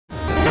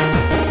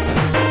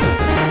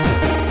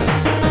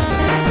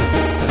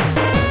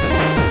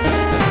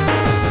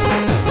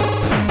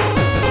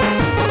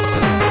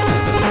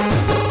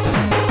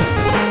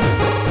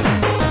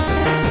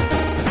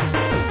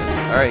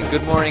right,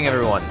 good morning,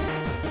 everyone.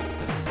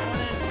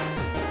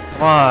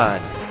 Come on.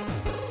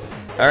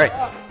 All right,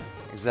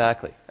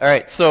 exactly. All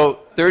right, so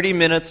 30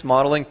 minutes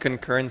modeling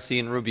concurrency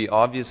in Ruby,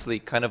 obviously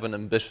kind of an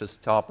ambitious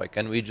topic,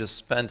 and we just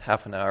spent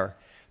half an hour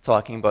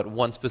talking about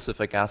one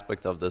specific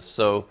aspect of this.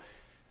 So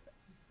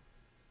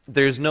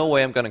there's no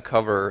way I'm going to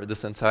cover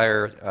this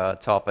entire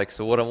topic.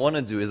 So what I want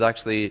to do is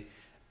actually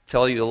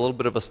tell you a little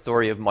bit of a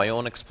story of my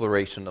own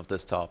exploration of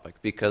this topic,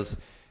 because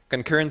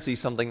concurrency is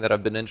something that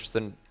I've been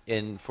interested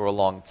in for a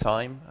long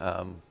time.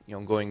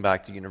 Going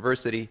back to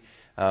university,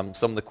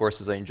 some of the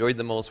courses I enjoyed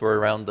the most were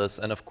around this,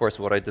 and of course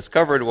what I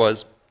discovered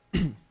was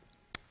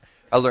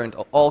I learned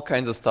all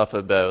kinds of stuff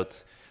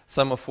about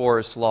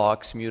semaphores,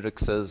 locks,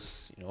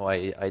 mutexes.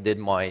 I did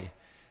my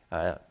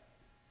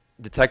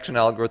detection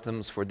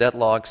algorithms for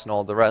deadlocks and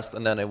all the rest,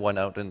 and then I went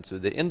out into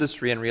the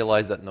industry and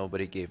realized that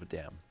nobody gave a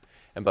damn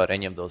about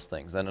any of those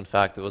things. And in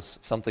fact, it was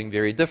something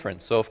very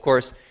different. So of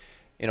course,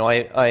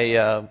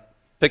 I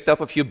picked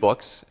up a few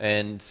books,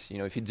 and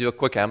if you do a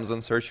quick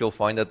Amazon search, you'll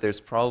find that there's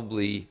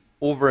probably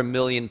over 1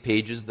 million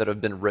pages that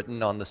have been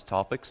written on this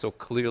topic. So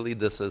clearly,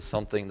 this is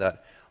something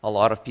that a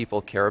lot of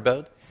people care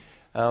about.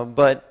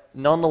 But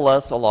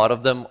nonetheless, a lot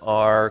of them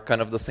are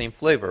kind of the same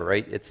flavor,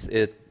 right?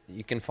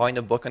 You can find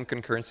a book on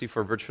concurrency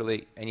for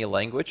virtually any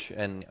language,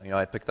 and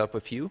I picked up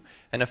a few,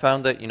 and I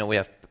found that we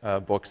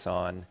have books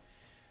on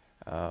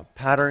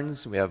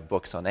patterns, we have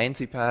books on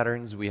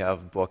anti-patterns, we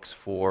have books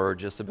for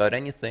just about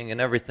anything and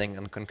everything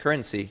on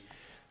concurrency.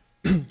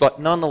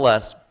 But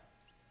nonetheless,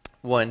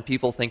 when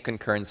people think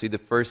concurrency, the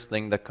first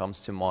thing that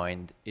comes to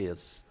mind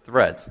is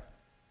threads.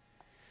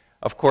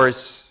 Of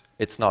course,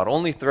 it's not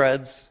only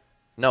threads.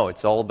 No,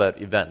 it's all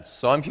about events.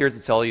 So I'm here to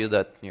tell you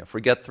that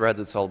forget threads,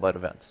 it's all about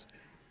events.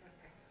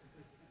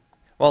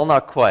 Well,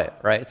 not quite,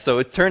 right? So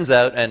it turns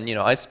out, and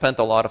I've spent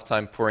a lot of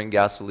time pouring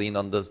gasoline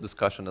on this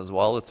discussion as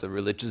well. It's a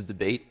religious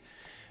debate.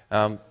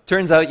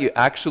 Turns out you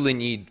actually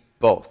need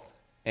both.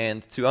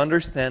 And to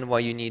understand why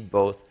you need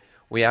both,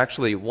 we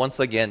actually, once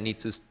again, need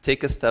to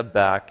take a step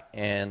back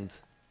and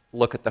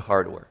look at the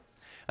hardware.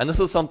 And this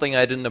is something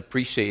I didn't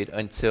appreciate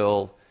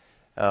until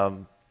I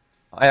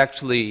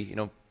actually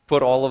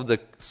put all of the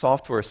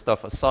software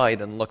stuff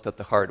aside and looked at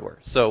the hardware.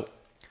 So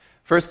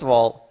first of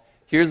all,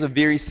 here's a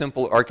very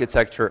simple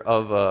architecture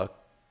of a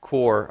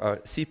core, a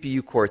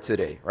CPU core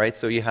today, right?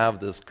 So you have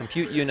this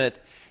compute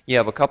unit, you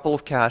have a couple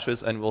of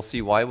caches, and we'll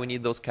see why we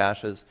need those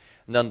caches.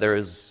 And then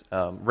there's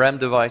RAM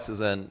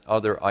devices and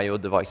other I/O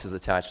devices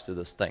attached to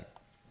this thing.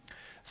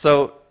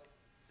 So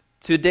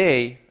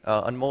today,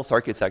 on most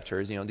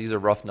architectures, these are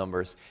rough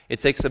numbers, it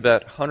takes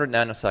about 100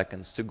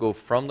 nanoseconds to go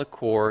from the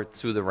core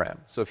to the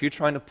RAM. So if you're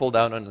trying to pull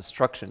down an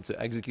instruction to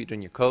execute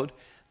in your code,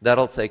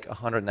 that'll take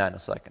 100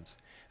 nanoseconds.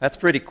 That's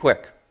pretty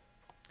quick,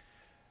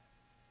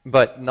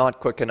 but not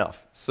quick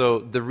enough. So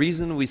the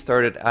reason we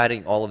started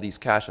adding all of these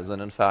caches,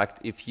 and in fact,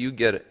 if you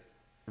get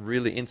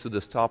really into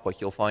this topic,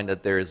 you'll find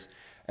that there's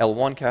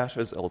L1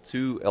 caches,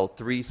 L2,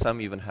 L3,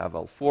 some even have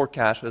L4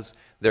 caches.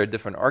 There are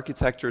different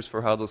architectures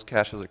for how those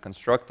caches are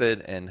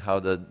constructed and how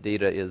the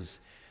data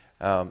is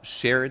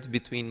shared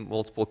between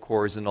multiple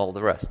cores and all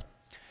the rest.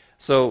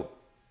 So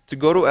to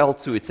go to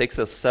L2, it takes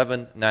us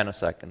 7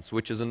 nanoseconds,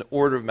 which is an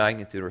order of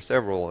magnitude or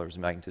several orders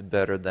of magnitude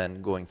better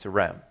than going to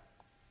RAM.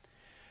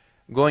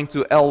 Going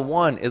to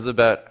L1 is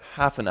about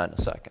half a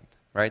nanosecond,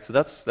 right? So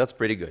that's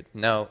pretty good.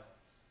 Now,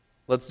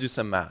 let's do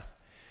some math.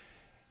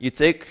 You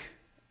take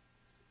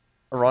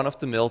a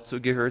run-of-the-mill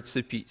 2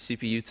 gigahertz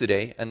CPU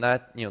today, and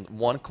that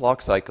one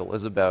clock cycle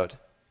is about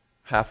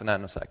half a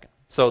nanosecond.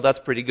 So that's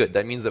pretty good.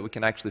 That means that we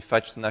can actually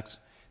fetch the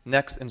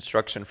next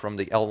instruction from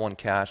the L1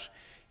 cache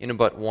in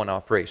about one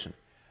operation.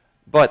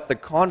 But the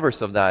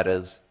converse of that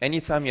is,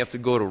 anytime you have to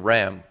go to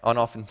RAM, and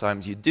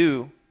oftentimes you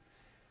do,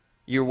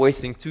 you're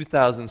wasting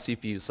 2,000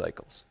 CPU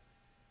cycles,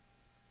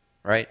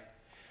 right?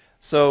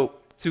 So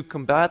to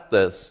combat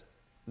this,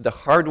 the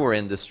hardware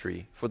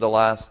industry for the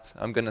last,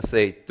 I'm going to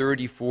say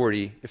 30,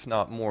 40, if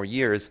not more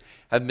years,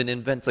 have been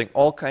inventing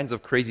all kinds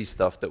of crazy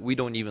stuff that we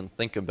don't even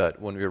think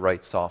about when we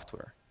write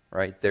software,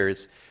 right?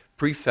 There's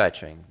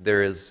prefetching,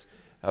 there is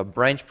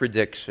branch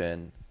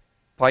prediction,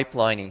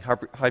 pipelining,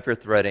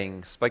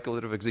 hyperthreading,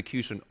 speculative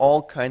execution,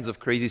 all kinds of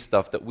crazy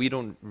stuff that we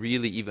don't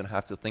really even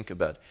have to think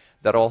about.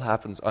 That all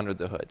happens under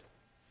the hood.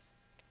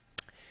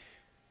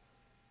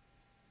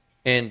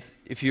 And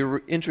if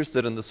you're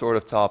interested in the sort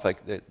of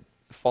topic,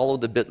 follow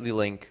the bit.ly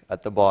link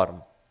at the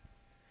bottom.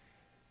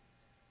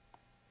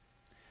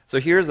 So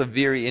here's a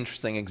very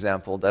interesting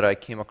example that I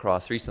came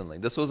across recently.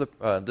 This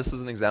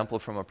is an example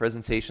from a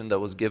presentation that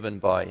was given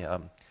by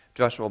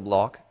Joshua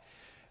Block.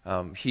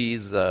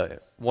 He's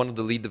one of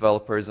the lead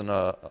developers in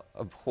a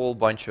whole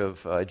bunch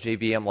of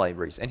JVM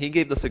libraries. And he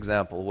gave this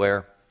example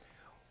where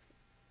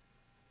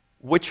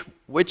which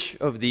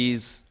of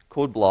these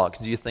code blocks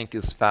do you think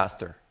is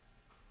faster,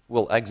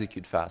 will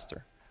execute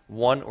faster?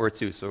 1 or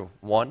 2? So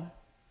 1,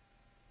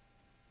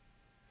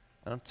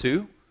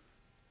 2.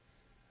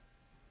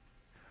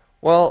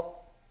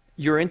 Well,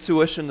 your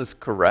intuition is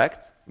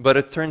correct, but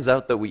it turns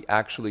out that we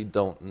actually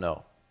don't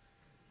know.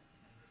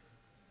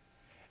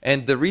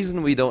 And the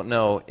reason we don't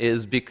know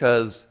is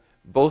because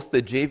both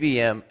the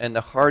JVM and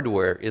the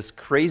hardware is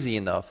crazy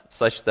enough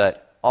such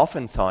that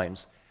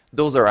oftentimes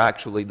those are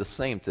actually the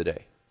same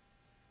today.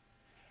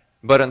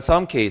 But in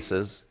some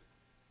cases,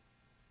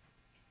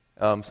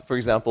 for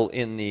example,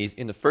 in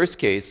the first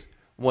case,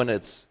 when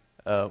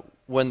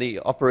the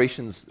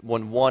operations,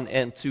 when 1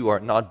 and 2 are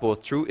not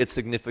both true, it's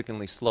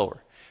significantly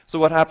slower. So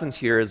what happens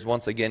here is,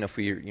 once again, if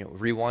we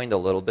rewind a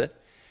little bit,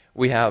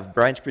 we have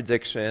branch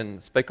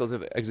prediction,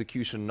 speculative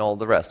execution, and all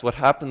the rest. What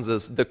happens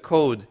is the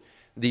code,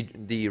 the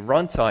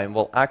runtime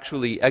will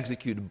actually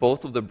execute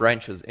both of the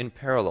branches in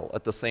parallel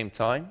at the same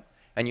time,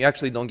 and you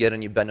actually don't get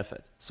any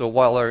benefit. So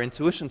while our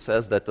intuition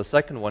says that the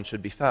second one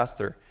should be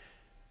faster,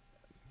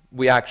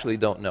 we actually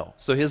don't know.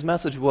 So his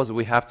message was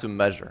we have to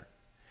measure.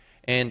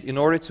 And in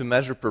order to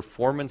measure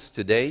performance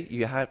today,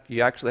 you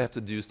actually have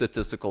to do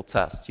statistical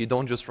tests. You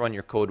don't just run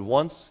your code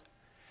once.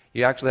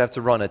 You actually have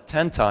to run it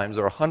 10 times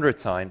or 100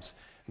 times,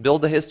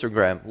 build a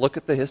histogram, look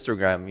at the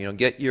histogram,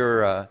 get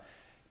your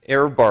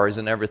error bars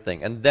and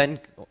everything, and then,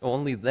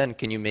 only then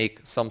can you make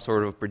some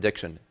sort of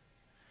prediction.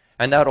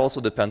 And that also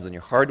depends on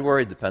your hardware,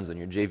 it depends on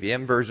your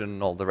JVM version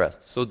and all the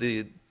rest. So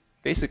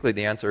basically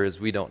the answer is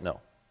we don't know.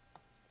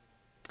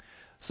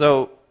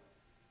 So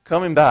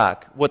coming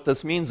back, what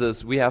this means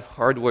is we have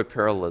hardware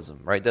parallelism,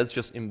 right? That's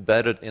just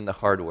embedded in the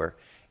hardware.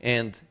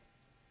 And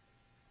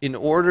in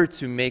order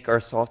to make our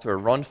software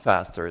run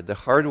faster, the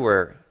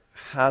hardware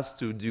has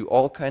to do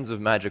all kinds of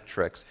magic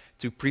tricks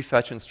to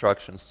prefetch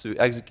instructions, to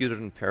execute it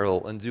in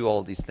parallel, and do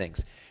all these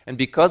things. And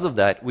because of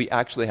that, we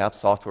actually have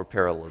software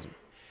parallelism.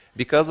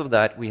 Because of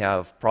that, we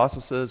have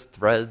processes,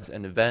 threads,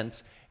 and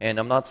events. And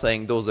I'm not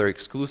saying those are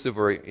exclusive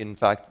or, in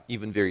fact,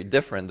 even very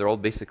different. They're all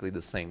basically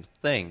the same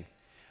thing.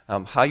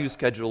 How you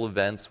schedule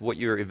events, what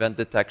your event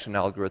detection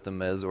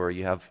algorithm is, or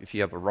if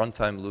you have a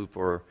runtime loop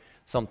or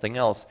something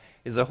else,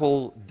 is a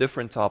whole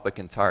different topic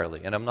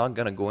entirely. And I'm not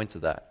going to go into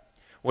that.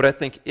 What I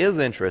think is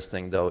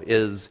interesting, though,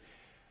 is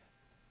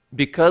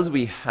because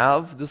we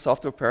have the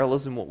software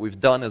parallelism, what we've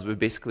done is we've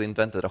basically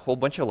invented a whole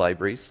bunch of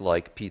libraries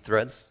like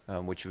pthreads,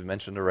 which we've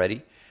mentioned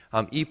already,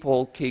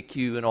 epoll,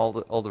 KQ, and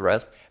all the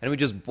rest, and we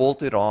just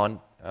bolted on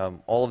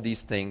all of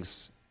these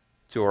things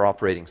to our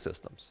operating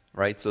systems,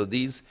 right? So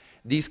these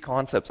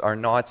concepts are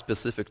not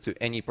specific to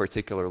any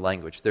particular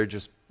language. They're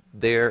just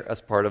there as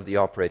part of the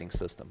operating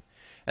system.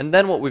 And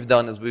then what we've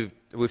done is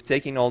we've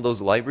taken all those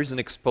libraries and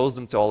exposed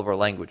them to all of our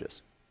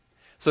languages.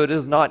 So it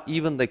is not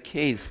even the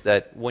case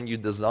that when you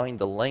design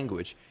the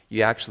language,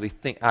 you actually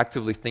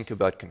actively think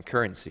about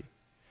concurrency.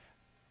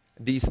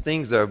 These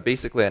things are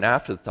basically an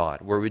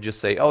afterthought, where we just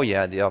say, oh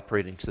yeah, the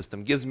operating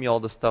system gives me all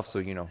this stuff,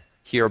 so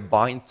here,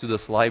 bind to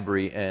this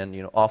library,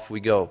 and off we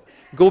go.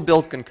 Go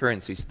build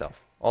concurrency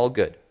stuff. All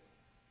good.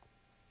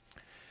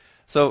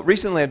 So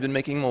recently I've been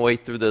making my way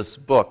through this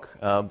book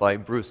by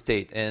Bruce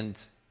Tate, and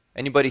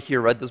anybody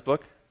here read this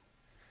book?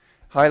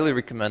 Highly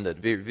recommended.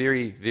 Very,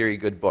 very, very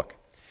good book.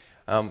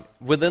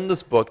 Within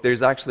this book,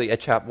 there's actually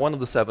one of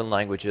the 7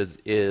 languages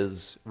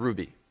is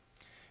Ruby.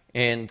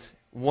 And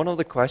one of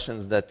the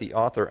questions that the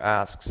author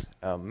asks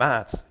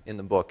Matt in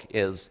the book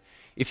is,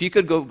 if you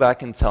could go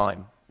back in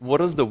time,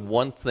 what is the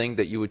one thing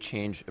that you would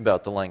change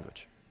about the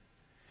language?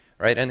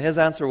 Right? And his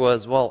answer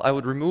was, well, I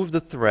would remove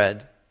the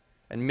thread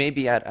and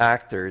maybe add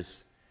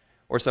actors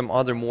or some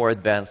other more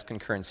advanced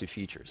concurrency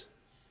features.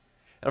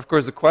 And of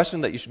course, the question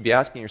that you should be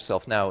asking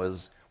yourself now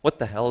is, what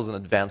the hell is an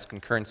advanced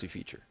concurrency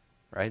feature?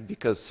 Right?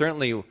 Because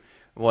certainly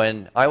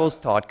when I was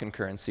taught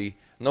concurrency,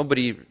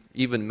 nobody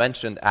even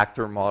mentioned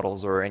actor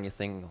models or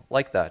anything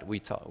like that.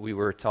 We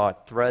were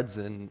taught threads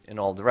and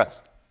all the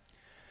rest.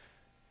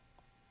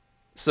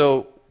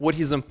 So what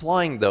he's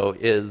implying, though,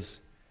 is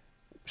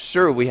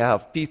sure, we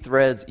have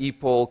pthreads,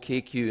 epoll,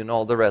 KQ, and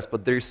all the rest,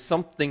 but there's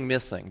something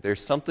missing.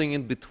 There's something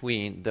in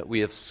between that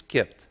we have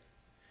skipped.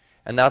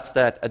 And that's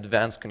that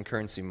advanced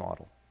concurrency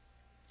model.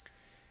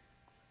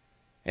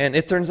 And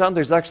it turns out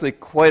there's actually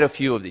quite a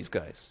few of these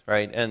guys,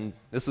 right? And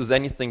this is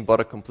anything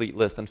but a complete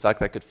list. In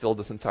fact, I could fill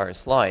this entire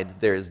slide.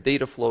 There's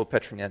data flow,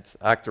 Petronet,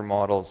 actor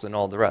models, and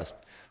all the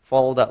rest.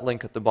 Follow that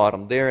link at the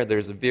bottom there.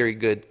 There's a very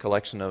good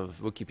collection of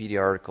Wikipedia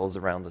articles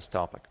around this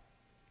topic.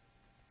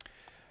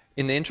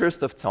 In the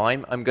interest of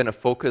time, I'm going to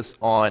focus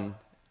on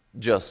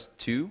just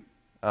 2.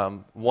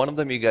 One of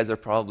them you guys are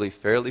probably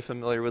fairly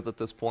familiar with at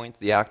this point.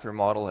 The actor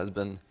model has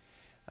been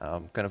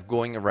kind of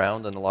going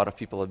around, and a lot of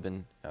people have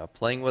been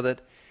playing with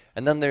it.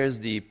 And then there's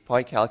the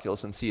pi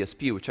calculus and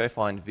CSP, which I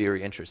find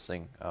very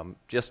interesting,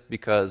 just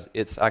because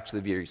it's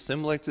actually very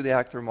similar to the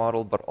actor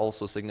model, but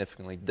also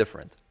significantly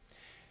different.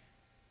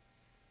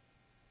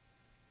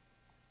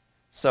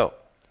 So,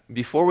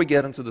 before we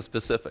get into the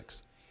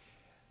specifics,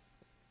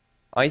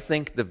 I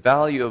think the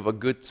value of a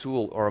good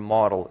tool or a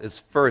model is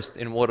first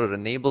in what it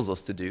enables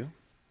us to do,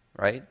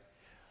 right?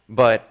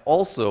 But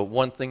also,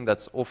 one thing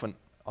that's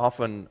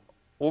often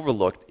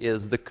overlooked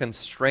is the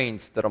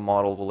constraints that a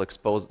model will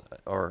expose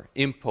or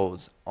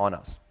impose on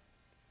us.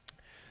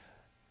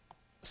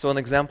 So an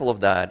example of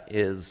that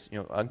is,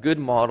 a good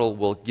model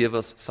will give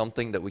us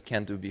something that we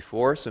can't do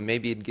before. So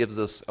maybe it gives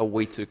us a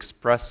way to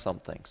express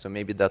something. So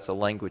maybe that's a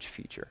language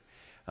feature,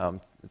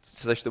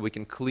 such that we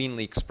can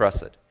cleanly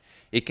express it.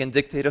 It can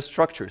dictate a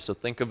structure. So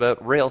think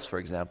about Rails, for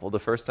example. The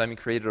first time you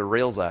created a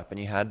Rails app and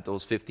you had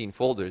those 15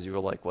 folders, you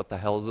were like, what the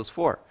hell is this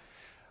for?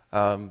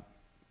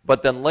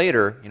 But then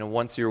later,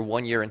 once you're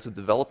 1 year into the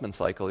development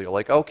cycle, you're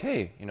like,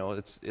 okay,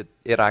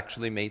 it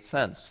actually made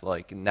sense.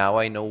 Like, now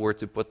I know where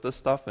to put this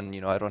stuff,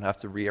 and I don't have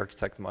to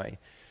re-architect my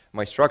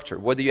structure.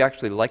 Whether you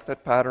actually like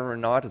that pattern or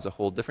not is a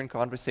whole different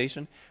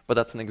conversation, but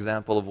that's an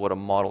example of what a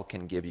model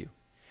can give you.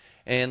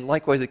 And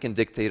likewise, it can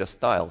dictate a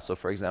style. So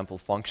for example,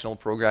 functional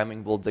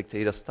programming will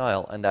dictate a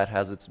style, and that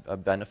has its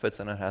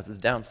benefits and it has its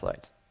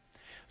downsides.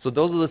 So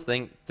those are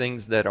the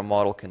things that a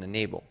model can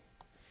enable.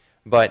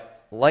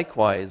 But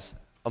likewise,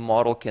 a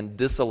model can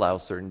disallow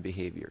certain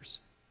behaviors,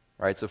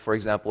 right? So for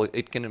example,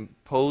 it can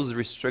impose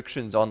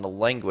restrictions on the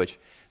language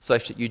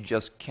such that you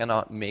just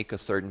cannot make a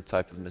certain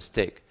type of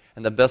mistake.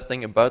 And the best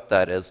thing about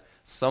that is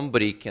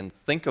somebody can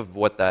think of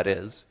what that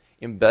is,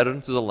 embed it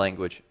into the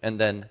language, and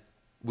then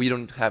we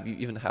don't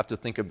even have to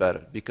think about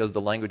it because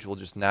the language will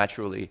just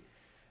naturally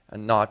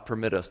not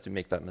permit us to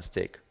make that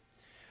mistake.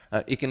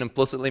 It can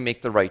implicitly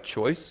make the right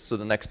choice. So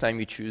the next time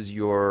you choose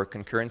your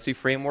concurrency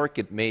framework,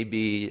 it may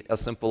be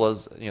as simple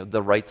as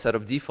the right set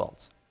of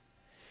defaults.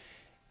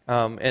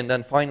 And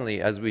then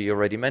finally, as we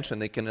already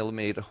mentioned, it can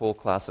eliminate a whole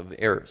class of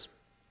errors.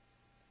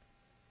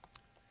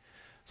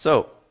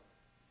 So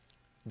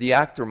the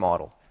actor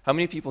model. How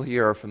many people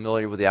here are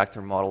familiar with the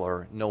actor model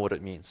or know what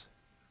it means?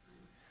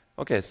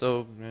 Okay,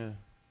 so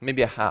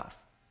maybe a half.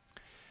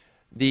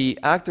 The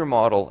actor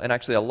model, and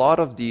actually a lot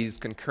of these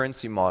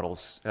concurrency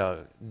models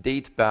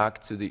date back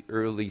to the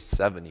early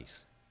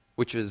 70s,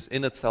 which is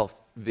in itself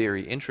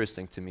very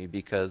interesting to me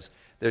because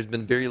there's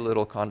been very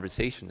little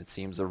conversation, it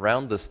seems,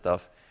 around this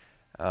stuff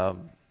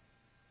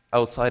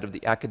outside of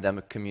the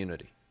academic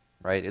community,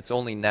 right? It's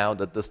only now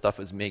that this stuff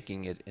is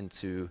making it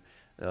into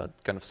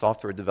kind of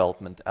software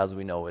development as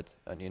we know it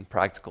in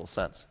practical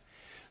sense.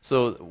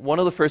 So one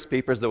of the first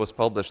papers that was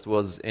published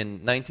was in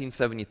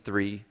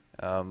 1973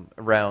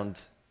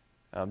 around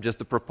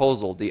just a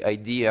proposal, the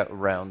idea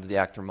around the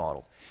actor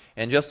model.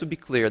 And just to be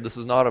clear, this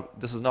is not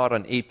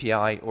an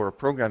API or a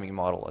programming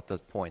model at this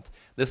point.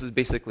 This is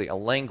basically a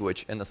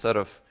language and a set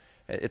of,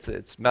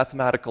 it's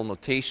mathematical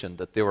notation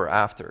that they were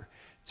after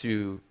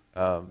to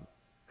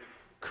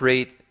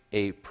create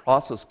a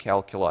process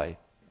calculi,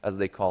 as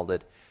they called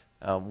it,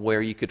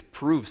 where you could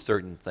prove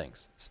certain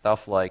things.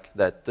 Stuff like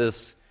that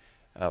this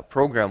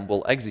program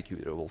will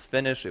execute, it will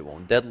finish, it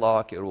won't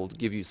deadlock, it will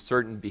give you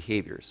certain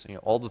behaviors.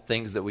 All the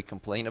things that we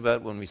complain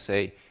about when we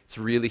say it's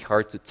really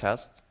hard to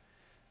test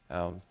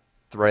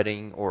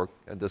threading or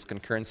this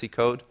concurrency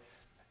code,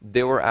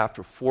 they were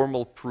after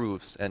formal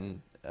proofs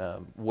and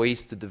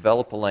ways to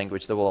develop a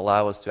language that will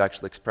allow us to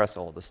actually express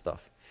all of this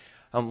stuff.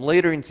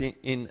 Later in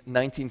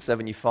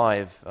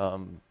 1975,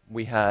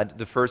 we had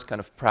the first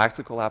kind of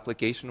practical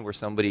application where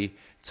somebody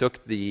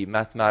took the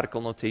mathematical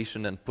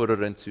notation and put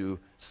it into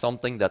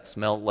something that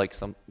smelled like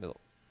something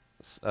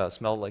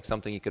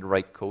you could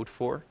write code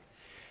for.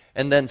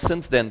 And then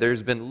since then,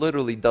 there's been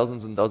literally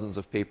dozens and dozens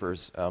of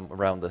papers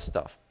around this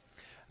stuff.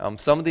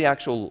 Some of the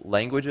actual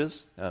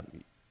languages,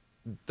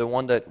 the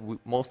one that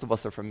most of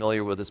us are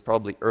familiar with is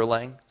probably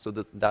Erlang, so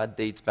that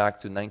dates back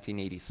to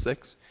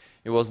 1986.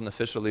 It wasn't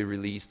officially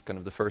released, kind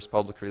of the first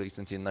public release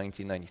until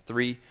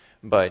 1993,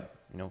 but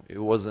it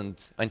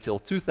wasn't until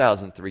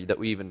 2003 that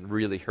we even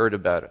really heard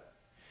about it.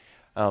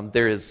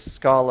 There is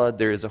Scala,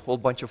 there is a whole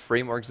bunch of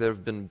frameworks that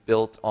have been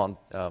built on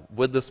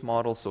with this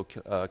model, so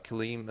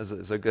Kalim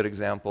is a good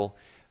example.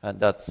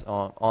 That's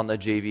on the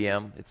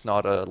JVM. It's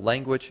not a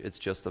language, it's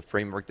just a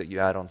framework that you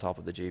add on top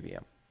of the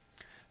JVM.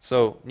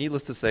 So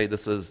needless to say,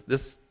 this has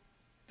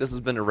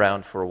been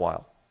around for a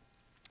while.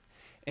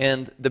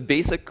 And the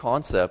basic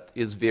concept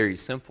is very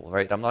simple,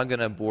 right? I'm not going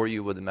to bore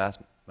you with the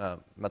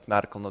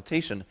mathematical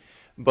notation,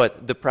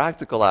 but the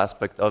practical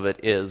aspect of it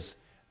is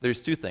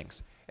there's two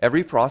things.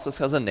 Every process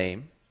has a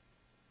name,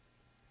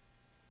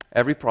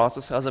 every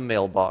process has a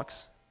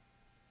mailbox,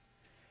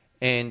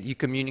 and you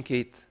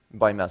communicate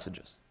by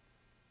messages,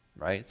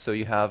 right? So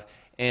you have,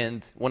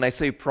 and when I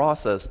say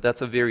process,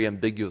 that's a very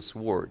ambiguous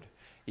word.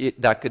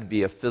 That could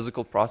be a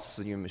physical process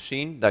in your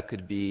machine, that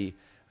could be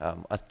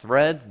a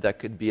thread, that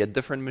could be a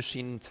different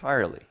machine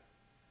entirely,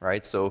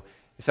 right? So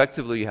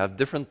effectively, you have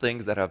different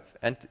things that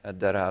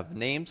have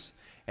names,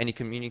 and you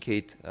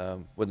communicate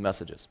with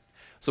messages.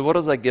 So what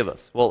does that give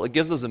us? Well, it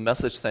gives us a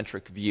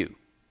message-centric view.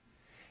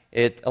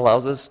 It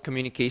allows us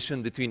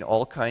communication between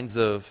all kinds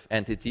of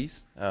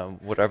entities,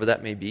 whatever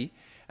that may be.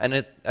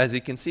 And as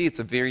you can see, it's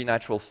a very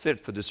natural fit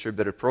for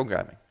distributed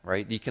programming,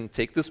 right? You can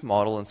take this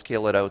model and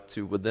scale it out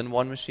to within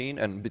one machine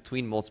and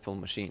between multiple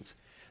machines.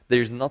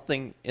 There's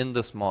nothing in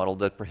this model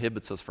that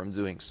prohibits us from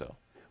doing so,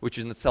 which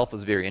in itself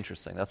is very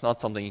interesting. That's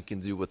not something you can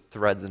do with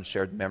threads and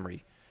shared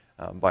memory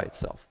by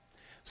itself.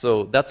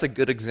 So that's a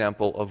good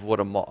example of what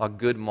a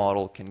good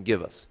model can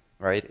give us,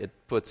 right? It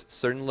puts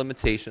certain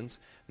limitations,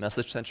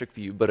 message-centric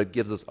view, but it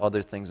gives us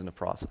other things in the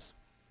process.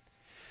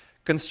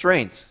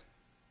 Constraints,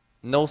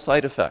 no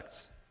side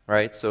effects,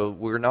 right? So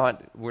we're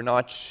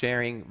not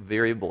sharing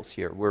variables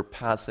here. We're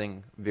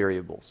passing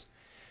variables.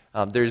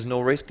 There's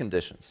no race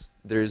conditions.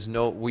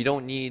 We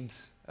don't need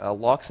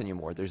locks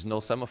anymore. There's no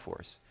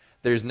semaphores.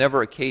 There's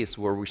never a case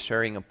where we're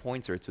sharing a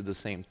pointer to the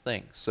same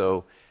thing.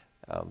 So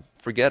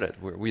forget it.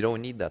 We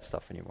don't need that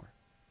stuff anymore.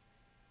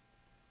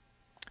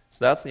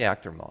 So that's the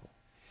actor model.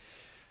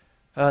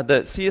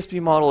 The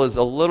CSP model is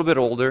a little bit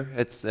older.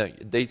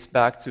 It dates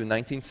back to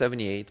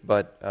 1978,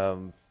 but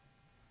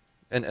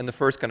and the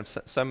first kind of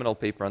seminal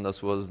paper on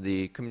this was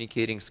the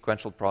Communicating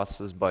Sequential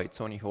Processes by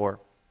Tony Hoare.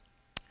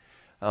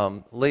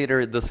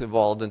 Later, this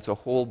evolved into a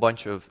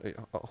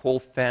whole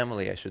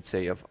family, I should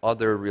say, of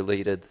other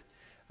related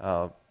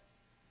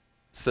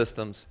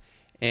systems,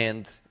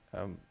 and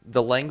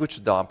the language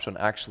adoption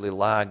actually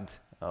lagged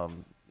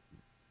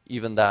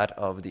even that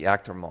of the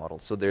actor model.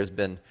 So there's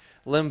been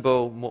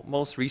Limbo.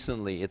 Most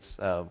recently, it's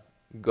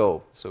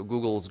Go, so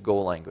Google's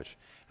Go language.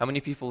 How many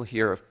people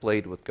here have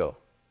played with Go?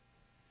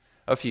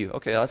 A few.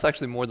 Okay, that's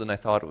actually more than I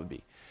thought it would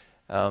be.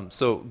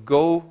 So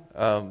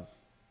Go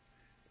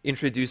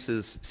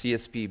introduces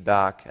CSP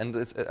back, and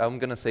I'm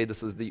going to say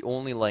this is the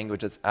only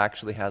language that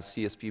actually has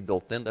CSP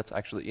built in that's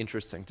actually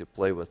interesting to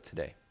play with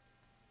today.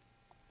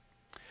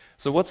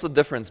 So what's the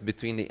difference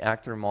between the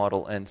actor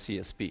model and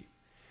CSP?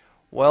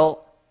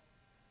 Well,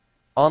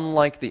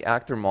 unlike the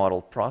actor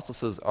model,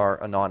 processes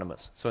are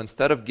anonymous. So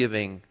instead of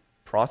giving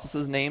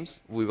processes names,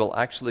 we will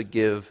actually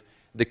give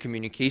the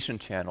communication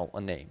channel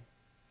a name.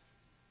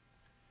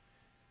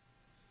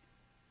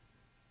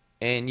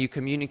 And you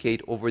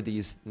communicate over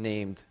these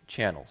named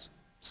channels.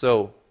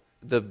 So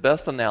the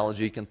best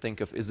analogy you can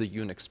think of is a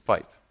Unix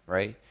pipe,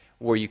 right?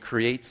 Where you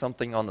create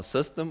something on the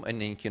system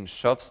and then you can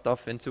shove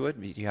stuff into it.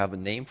 You have a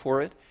name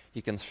for it.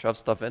 You can shove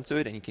stuff into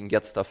it and you can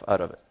get stuff out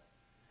of it.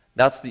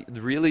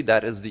 Really,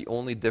 that is the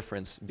only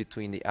difference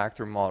between the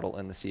actor model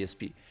and the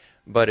CSP.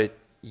 But it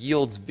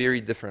yields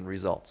very different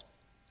results.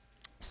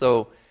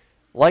 So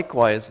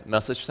likewise,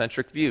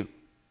 message-centric view,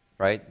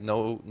 right?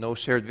 No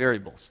shared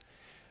variables.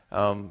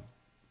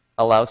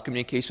 Allows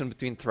communication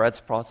between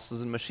threads,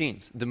 processes, and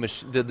machines.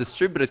 The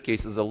distributed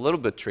case is a little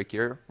bit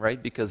trickier,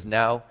 right? Because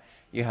now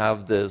you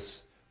have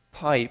this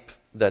pipe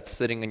that's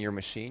sitting in your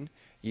machine.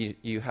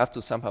 You have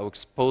to somehow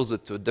expose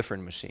it to a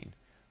different machine.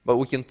 But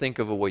we can think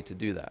of a way to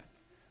do that.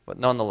 But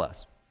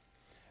nonetheless,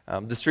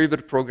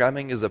 distributed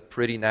programming is a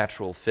pretty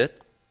natural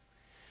fit.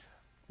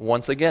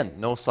 Once again,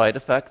 no side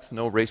effects,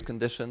 no race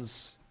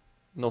conditions,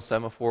 no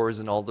semaphores,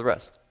 and all the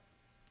rest.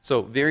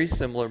 So very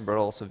similar, but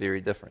also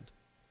very different.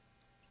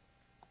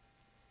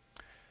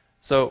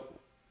 So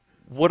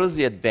what is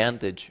the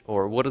advantage,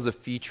 or what is a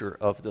feature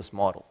of this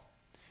model?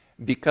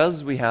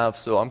 Because we have,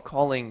 so I'm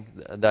calling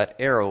that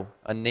arrow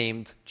a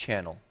named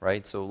channel,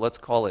 right? So let's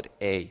call it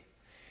A.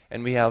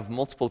 And we have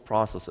multiple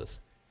processes.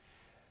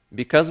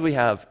 Because we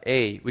have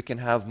A, we can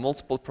have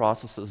multiple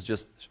processes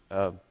just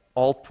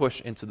all push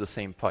into the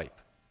same pipe,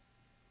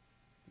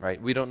 right?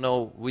 We don't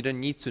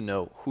need to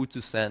know who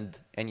to send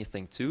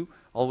anything to.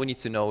 All we need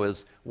to know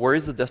is where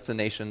is the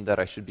destination that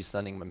I should be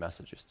sending my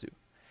messages to.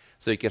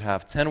 So you could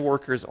have 10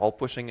 workers all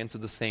pushing into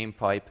the same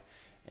pipe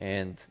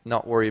and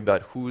not worry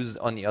about who's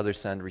on the other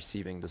side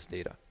receiving this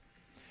data.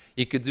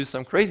 You could do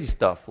some crazy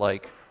stuff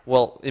like,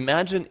 well,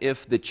 imagine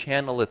if the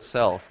channel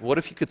itself, what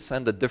if you could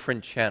send a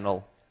different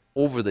channel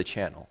over the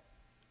channel,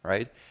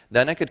 right?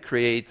 Then I could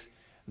create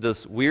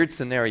this weird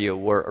scenario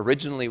where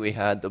originally we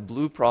had the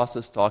blue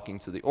process talking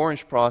to the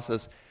orange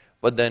process,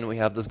 but then we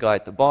have this guy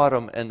at the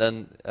bottom, and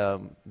then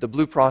the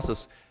blue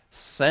process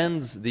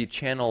sends the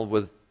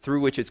channel through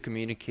which it's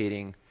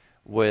communicating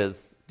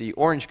with the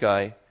orange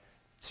guy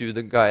to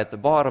the guy at the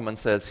bottom and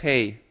says,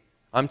 hey,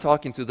 I'm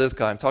talking to this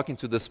guy, I'm talking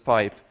to this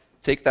pipe,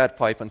 take that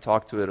pipe and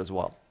talk to it as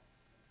well.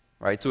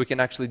 Right? So we can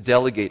actually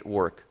delegate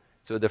work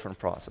to a different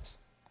process.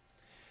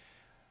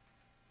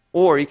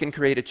 Or you can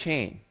create a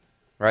chain,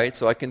 right?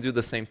 So I can do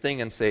the same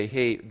thing and say,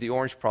 hey, the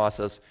orange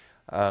process,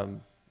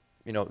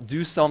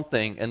 do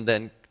something and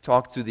then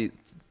talk to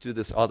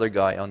this other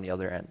guy on the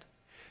other end.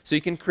 So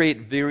you can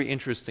create very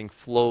interesting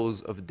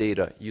flows of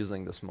data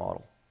using this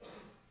model.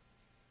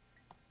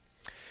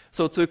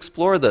 So to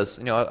explore this,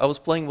 I was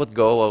playing with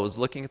Go, I was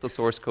looking at the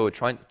source code,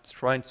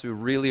 trying to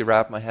really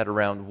wrap my head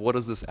around what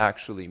does this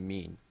actually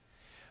mean.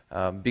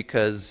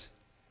 Because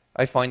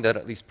I find that,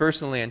 at least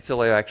personally,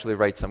 until I actually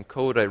write some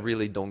code, I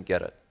really don't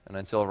get it. And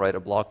until I write a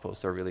blog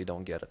post, I really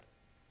don't get it.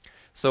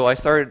 So I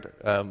started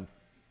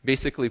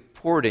basically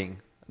porting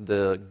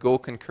the Go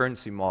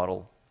concurrency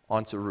model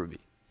onto Ruby.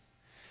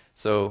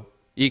 So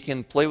you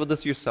can play with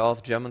this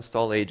yourself, gem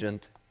install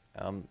agent.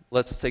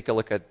 Let's take a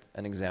look at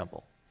an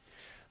example.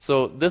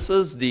 So this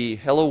is the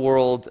hello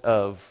world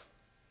of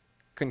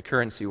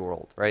concurrency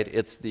world, right?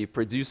 It's the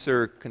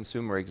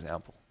producer-consumer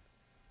example.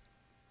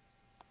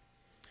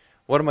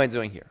 What am I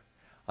doing here?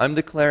 I'm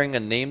declaring a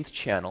named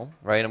channel,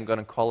 right? I'm going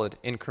to call it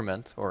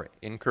increment or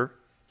incr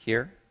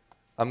here.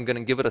 I'm going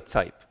to give it a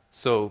type.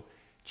 So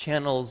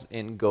channels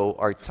in Go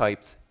are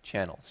typed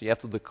channel. So you have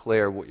to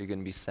declare what you're going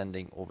to be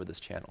sending over this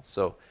channel.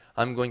 So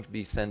I'm going to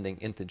be sending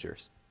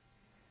integers.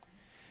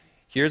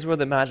 Here's where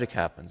the magic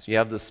happens. You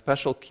have this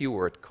special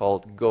keyword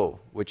called go,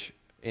 which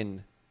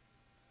in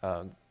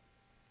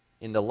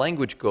the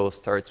language Go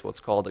starts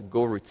what's called a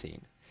go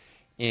routine.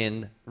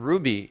 In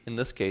Ruby, in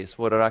this case,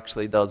 what it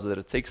actually does is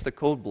it takes the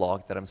code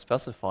block that I'm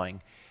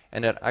specifying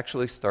and it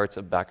actually starts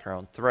a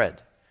background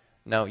thread.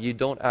 Now, you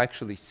don't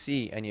actually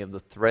see any of the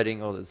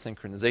threading or the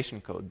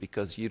synchronization code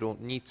because you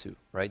don't need to,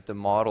 right? The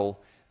model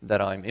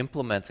that I'm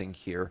implementing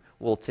here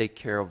will take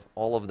care of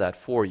all of that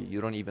for you. You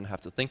don't even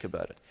have to think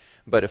about it.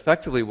 But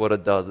effectively what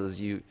it does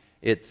is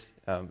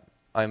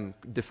I'm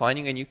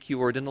defining a new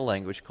keyword in the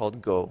language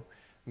called Go.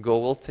 Go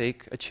will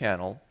take a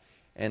channel,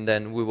 and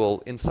then we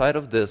will, inside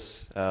of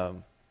this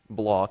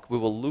block, we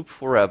will loop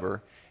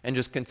forever and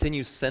just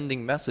continue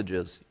sending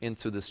messages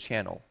into this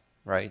channel,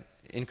 right?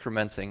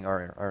 Incrementing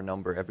our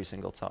number every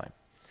single time.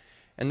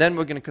 And then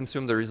we're going to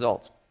consume the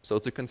results. So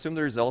to consume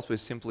the results, we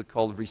simply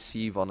call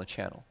receive on the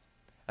channel.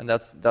 And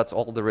that's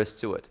all there is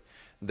to it.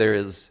 There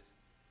is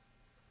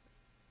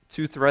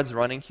 2 threads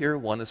running here.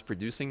 One is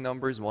producing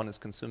numbers, one is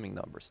consuming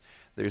numbers.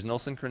 There's no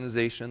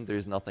synchronization,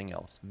 there's nothing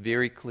else.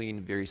 Very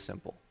clean, very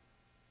simple.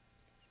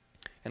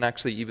 And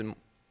actually even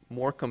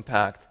more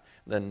compact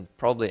than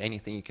probably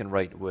anything you can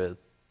write with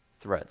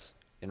threads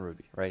in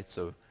Ruby, right?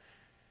 So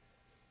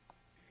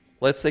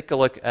let's take a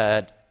look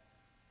at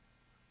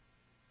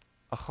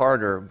a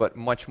harder but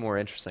much more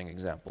interesting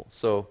example.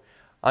 So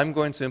I'm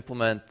going to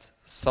implement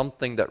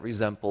something that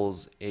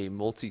resembles a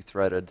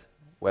multi-threaded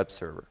web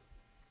server.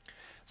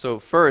 So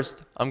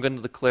first, I'm going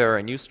to declare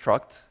a new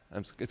struct.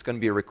 It's going to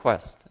be a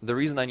request. The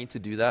reason I need to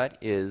do that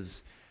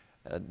is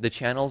the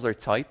channels are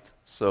typed,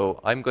 so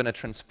I'm going to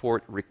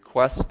transport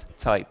request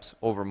types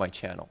over my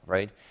channel,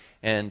 right?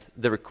 And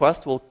the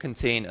request will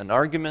contain an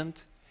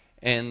argument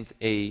and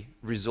a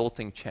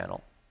resulting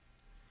channel.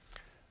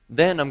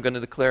 Then I'm going to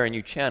declare a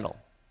new channel,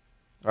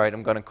 right?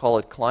 I'm going to call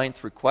it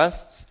client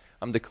requests.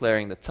 I'm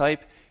declaring the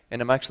type,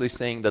 and I'm actually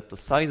saying that the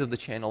size of the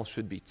channel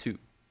should be 2.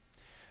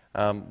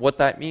 What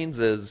that means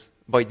is,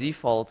 by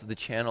default, the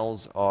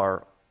channels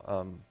are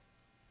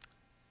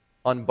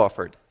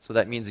unbuffered. So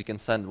that means you can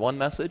send one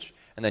message,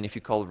 and then if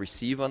you call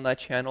receive on that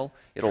channel,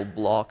 it'll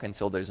block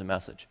until there's a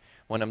message.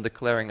 When I'm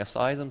declaring a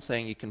size, I'm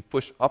saying you can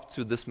push up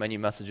to this many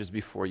messages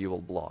before you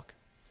will block.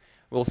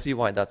 We'll see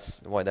why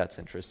that's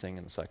interesting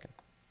in a second.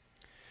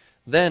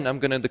 Then I'm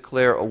going to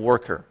declare a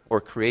worker, or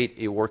create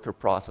a worker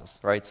process,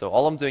 right? So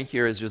all I'm doing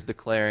here is just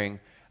declaring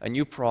a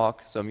new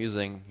proc. So I'm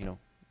using,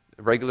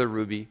 regular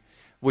Ruby,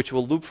 which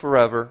will loop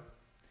forever.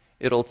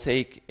 It'll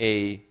take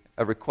a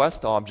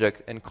request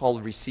object and call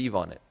receive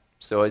on it.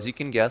 So as you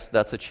can guess,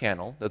 that's a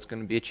channel. That's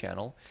going to be a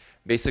channel.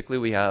 Basically,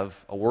 we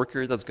have a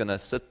worker that's going to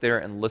sit there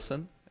and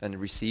listen and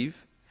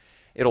receive.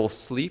 It'll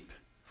sleep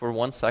for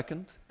 1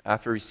 second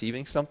after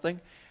receiving something,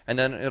 and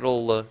then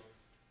it'll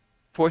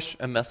push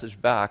a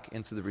message back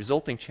into the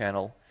resulting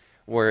channel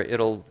where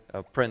it'll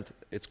print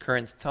its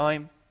current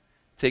time,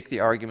 take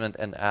the argument,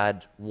 and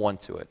add 1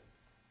 to it.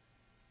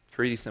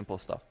 Pretty simple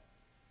stuff.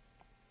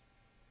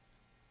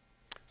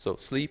 So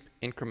sleep,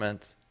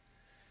 increment,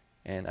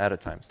 and add a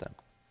timestamp.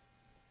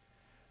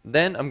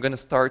 Then I'm going to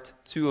start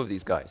 2 of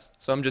these guys.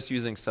 So I'm just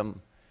using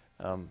some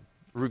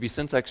Ruby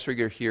syntax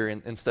trigger here.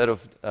 Instead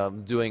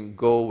of doing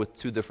go with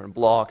 2 different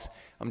blocks,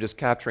 I'm just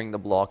capturing the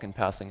block and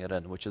passing it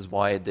in, which is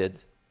why I did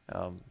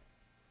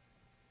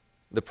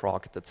the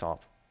proc at the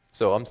top.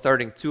 So I'm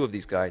starting 2 of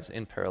these guys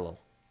in parallel.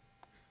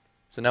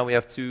 So now we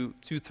have two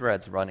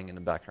threads running in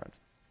the background.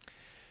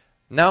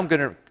 Now I'm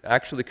going to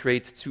actually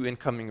create 2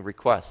 incoming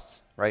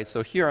requests, right?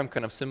 So here I'm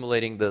kind of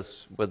simulating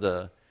this with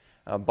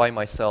by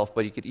myself,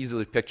 but you could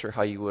easily picture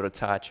how you would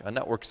attach a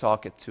network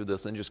socket to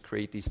this and just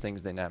create these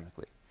things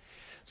dynamically.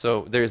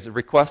 So there's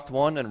request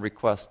 1 and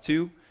request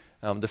 2.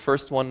 The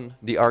first one,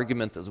 the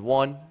argument is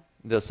 1.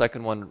 The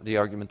second one, the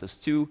argument is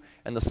 2.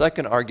 And the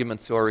second argument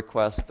to our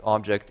request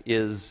object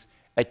is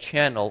a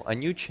channel, a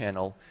new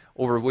channel,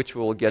 over which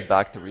we will get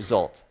back the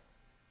result.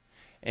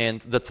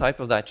 And the type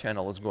of that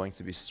channel is going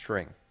to be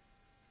string.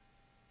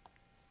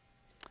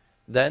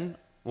 Then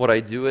what I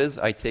do is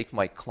I take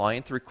my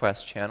client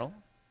request channel,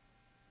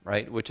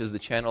 right, which is the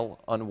channel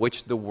on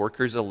which the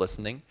workers are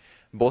listening.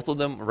 Both of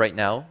them right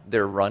now,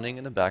 they're running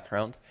in the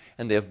background,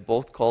 and they have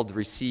both called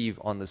receive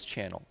on this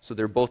channel. So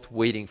they're both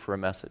waiting for a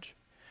message.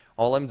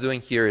 All I'm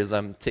doing here is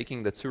I'm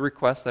taking the 2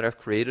 requests that I've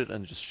created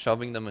and just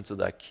shoving them into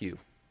that queue.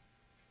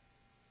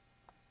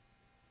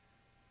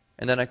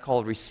 And then I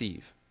call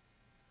receive,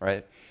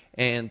 right?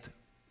 And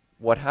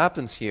what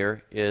happens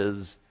here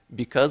is,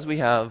 because we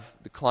have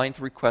the client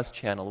request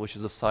channel, which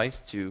is of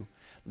size 2,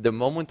 the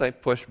moment I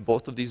push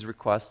both of these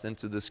requests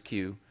into this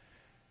queue,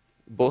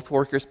 both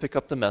workers pick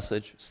up the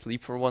message,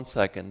 sleep for 1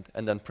 second,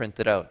 and then print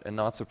it out. And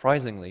not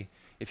surprisingly,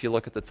 if you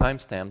look at the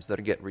timestamps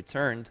that get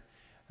returned,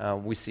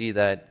 we see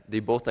that they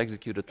both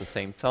execute at the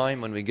same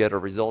time, and we get our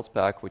results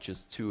back, which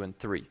is 2 and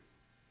 3.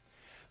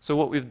 So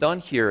what we've done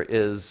here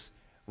is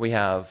we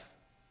have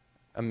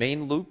a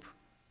main loop,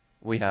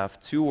 we have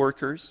 2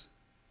 workers,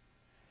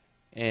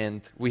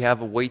 and we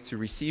have a way to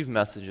receive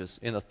messages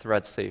in a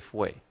thread-safe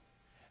way.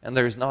 And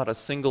there's not a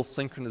single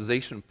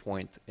synchronization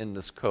point in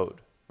this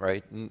code,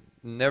 right?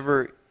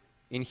 Never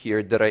in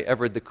here did I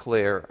ever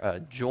declare a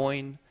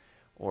join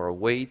or a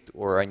wait,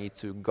 or I need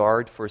to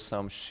guard for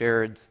some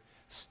shared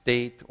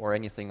state or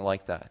anything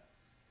like that.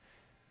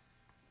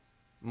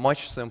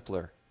 Much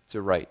simpler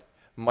to write,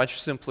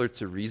 much simpler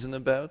to reason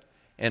about,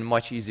 and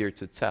much easier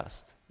to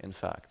test, in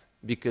fact,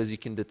 because you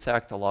can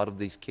detect a lot of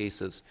these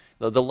cases.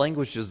 The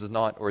language just does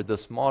not, or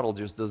this model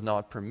just does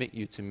not permit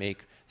you to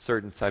make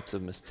certain types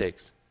of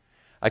mistakes.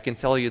 I can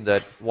tell you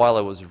that while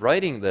I was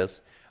writing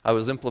this, I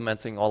was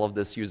implementing all of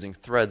this using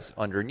threads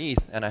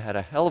underneath, and I had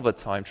a hell of a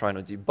time trying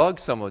to debug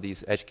some of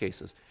these edge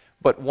cases.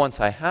 But once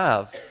I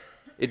have,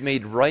 it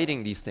made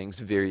writing these things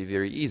very,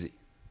 very easy.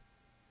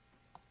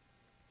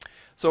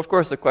 So of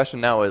course the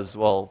question now is,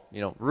 well,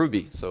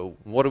 Ruby, so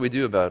what do we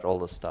do about all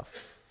this stuff?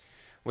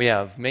 We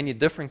have many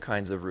different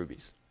kinds of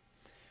Rubies.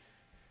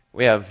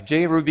 We have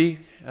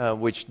JRuby,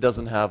 which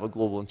doesn't have a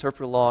global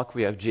interpreter lock.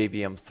 We have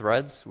JVM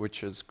threads,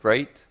 which is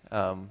great.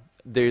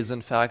 There's,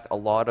 in fact, a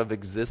lot of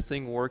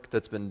existing work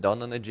that's been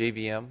done on a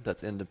JVM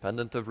that's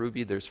independent of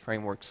Ruby. There's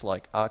frameworks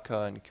like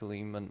Akka and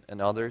Kilim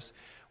and others,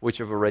 which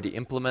have already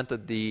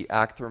implemented the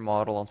actor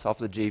model on top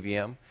of the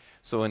JVM.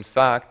 So, in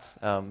fact,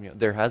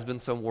 there has been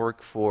some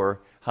work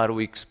for how do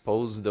we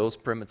expose those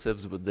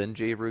primitives within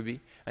JRuby,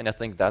 and I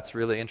think that's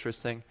really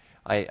interesting.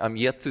 I'm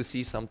yet to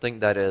see something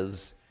that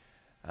is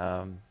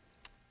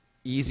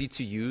easy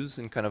to use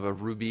in kind of a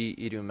Ruby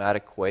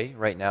idiomatic way.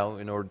 Right now,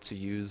 in order to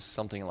use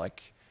something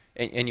like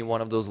any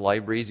one of those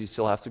libraries, you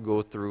still have to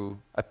go through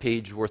a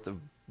page worth of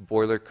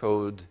boiler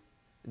code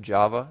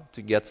Java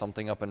to get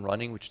something up and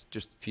running, which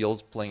just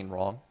feels plain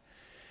wrong.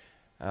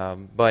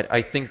 But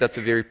I think that's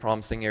a very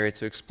promising area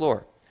to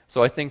explore.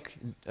 So I think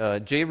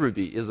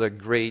JRuby is a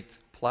great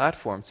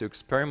platform to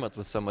experiment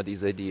with some of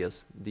these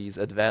ideas, these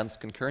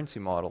advanced concurrency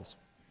models.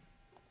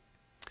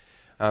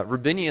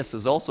 Rubinius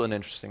is also an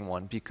interesting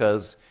one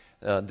because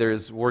there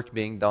is work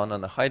being done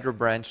on the Hydra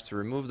branch to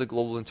remove the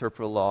global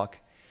interpreter lock.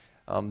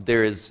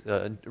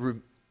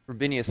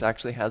 Rubinius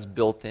actually has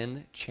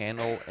built-in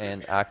channel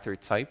and actor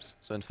types.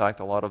 So in fact,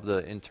 a lot of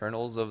the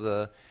internals of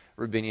the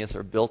Rubinius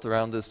are built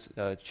around this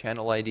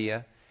channel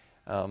idea.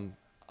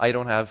 I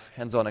don't have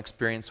hands-on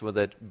experience with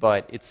it,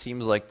 but it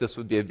seems like this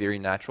would be a very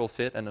natural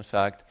fit. And in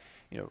fact,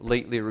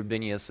 lately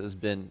Rubinius has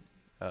been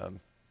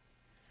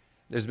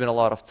there's been a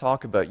lot of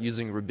talk about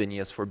using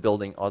Rubinius for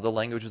building other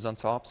languages on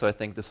top. So I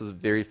think this is a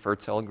very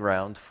fertile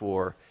ground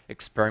for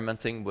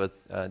experimenting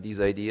with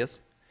these ideas.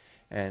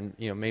 And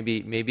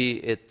maybe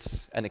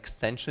it's an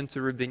extension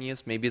to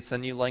Rubinius. Maybe it's a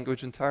new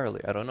language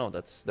entirely. I don't know.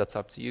 That's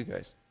up to you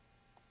guys.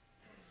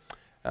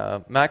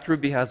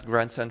 MacRuby has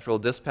Grand Central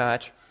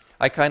Dispatch.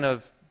 I kind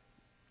of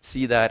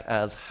see that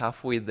as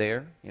halfway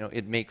there.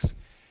 It makes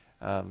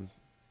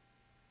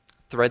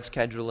thread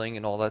scheduling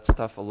and all that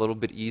stuff a little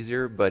bit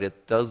easier, but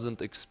it doesn't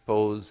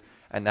expose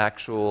an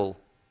actual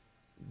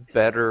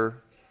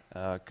better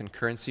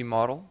concurrency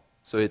model.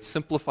 So it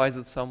simplifies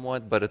it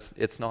somewhat, but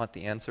it's not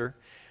the answer.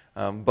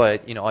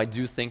 But I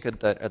do think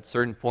that at a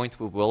certain point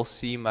we will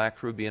see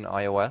MacRuby in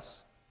iOS.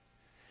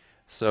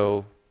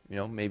 So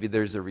maybe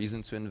there's a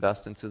reason to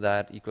invest into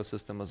that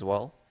ecosystem as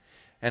well.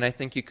 And I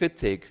think you could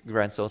take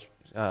Grand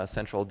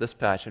Central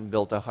Dispatch and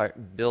build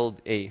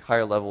a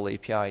higher level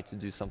API to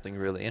do something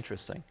really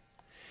interesting.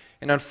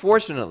 And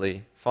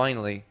unfortunately,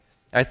 finally,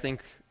 I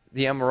think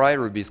the MRI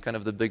Ruby is kind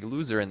of the big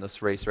loser in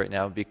this race right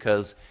now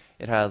because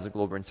it has a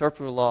global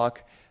interpreter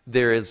lock.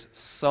 There is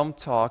some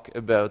talk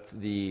about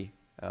the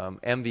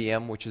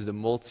MVM, which is the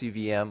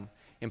multi-VM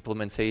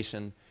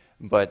implementation,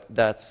 but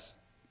that's,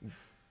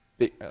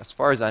 as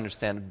far as I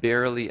understand,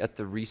 barely at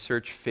the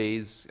research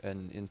phase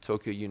in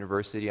Tokyo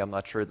University. I'm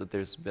not sure that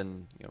there's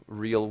been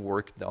real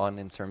work done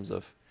in terms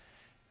of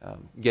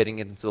getting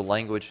it into the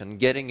language, and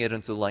getting it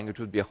into the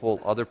language would be a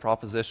whole other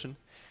proposition.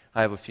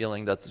 I have a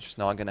feeling that's just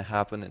not going to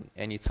happen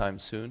anytime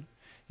soon.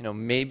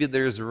 Maybe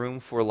there's room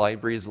for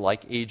libraries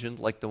like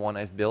Agent, like the one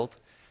I've built.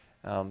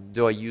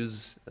 Do I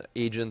use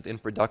Agent in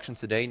production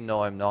today?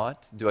 No, I'm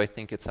not. Do I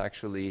think it's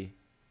actually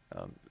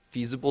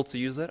feasible to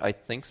use it? I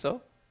think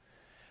so.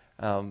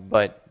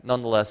 But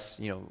nonetheless,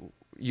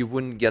 you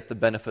wouldn't get the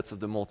benefits of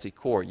the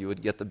multi-core. You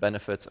would get the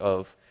benefits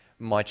of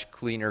much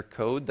cleaner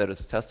code that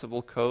is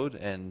testable code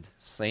and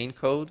sane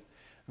code,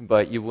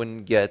 but you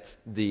wouldn't get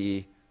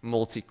the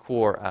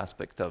multi-core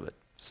aspect of it.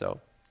 So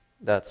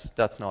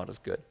that's not as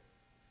good.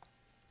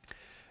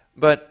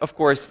 But of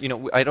course,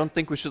 I don't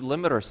think we should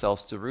limit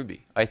ourselves to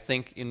Ruby. I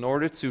think in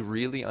order to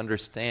really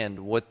understand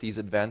what these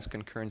advanced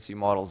concurrency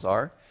models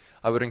are,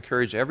 I would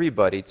encourage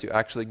everybody to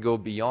actually go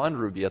beyond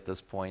Ruby at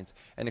this point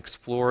and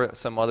explore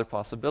some other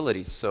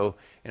possibilities. So,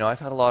 I've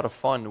had a lot of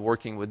fun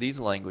working with these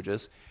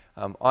languages.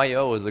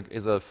 I/O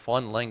is a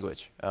fun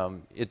language.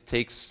 It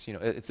takes,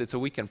 it's a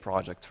weekend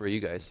project for you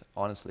guys,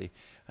 honestly,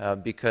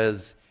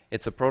 because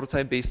it's a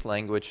prototype-based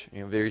language,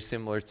 very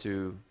similar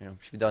to,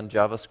 if you've done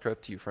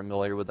JavaScript, you're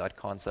familiar with that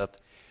concept.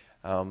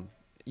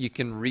 You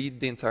can read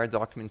the entire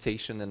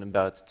documentation in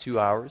about 2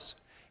 hours.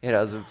 It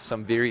has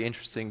some very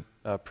interesting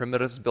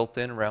primitives built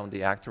in around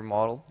the actor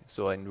model,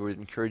 so I would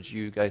encourage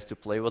you guys to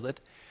play with it.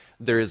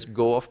 There is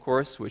Go, of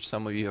course, which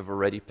some of you have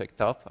already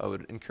picked up. I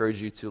would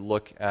encourage you to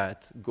look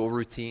at Go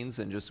routines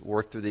and just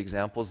work through the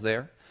examples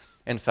there.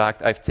 In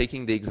fact, I've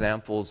taken the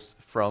examples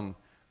from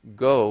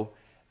Go,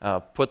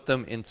 put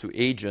them into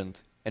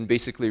Agent, and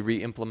basically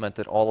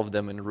re-implemented all of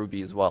them in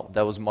Ruby as well.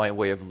 That was my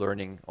way of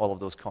learning all of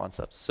those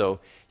concepts. So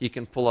you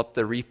can pull up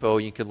the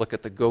repo, you can look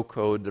at the Go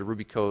code, the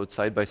Ruby code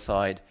side by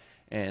side,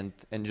 and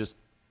just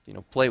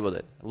play with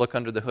it. Look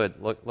under the hood.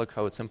 Look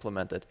how it's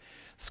implemented.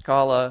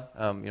 Scala,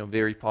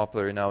 very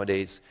popular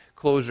nowadays.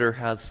 Clojure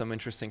has some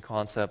interesting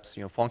concepts.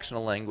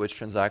 Functional language,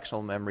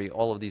 transactional memory,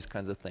 all of these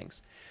kinds of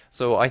things.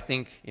 So I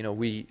think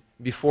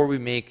before we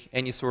make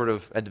any sort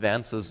of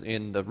advances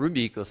in the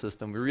Ruby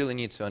ecosystem, we really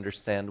need to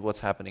understand what's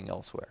happening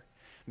elsewhere,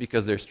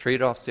 because there's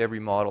trade-offs to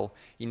every model.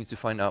 You need to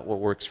find out what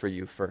works for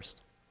you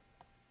first.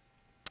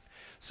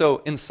 So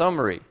in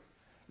summary,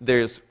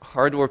 there's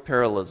hardware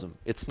parallelism.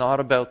 It's not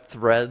about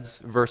threads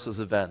versus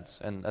events.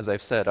 And as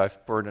I've said,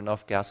 I've poured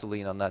enough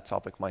gasoline on that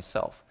topic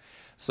myself.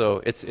 So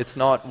it's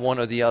not one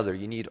or the other.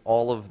 You need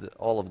all of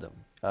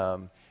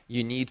them.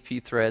 You need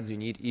pthreads, you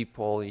need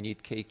epoll, you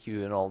need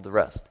KQ, and all the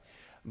rest.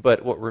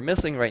 But what we're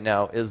missing right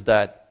now is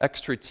that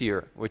extra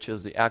tier, which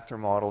is the actor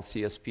model,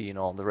 CSP, and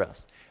all the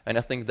rest. And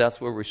I think that's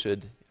where we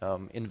should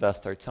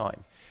invest our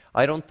time.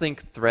 I don't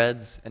think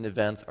threads and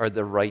events are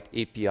the right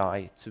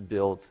API to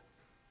build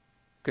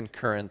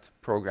concurrent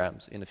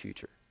programs in the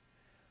future.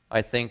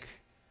 I think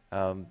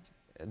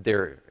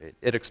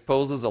it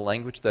exposes a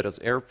language that is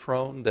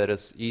error-prone, that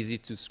is easy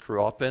to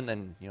screw up in,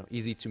 and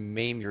easy to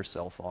maim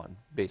yourself on,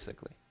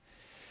 basically.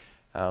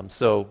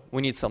 So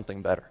we need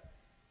something better.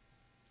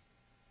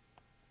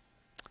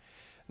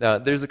 Now,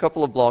 there's a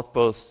couple of blog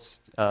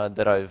posts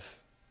that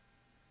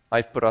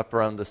I've put up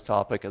around this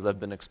topic as I've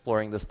been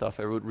exploring this stuff.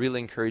 I would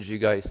really encourage you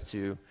guys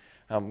to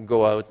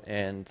go out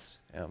and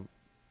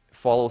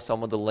follow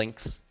some of the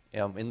links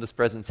in this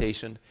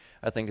presentation.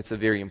 I think it's a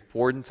very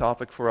important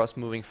topic for us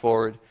moving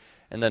forward.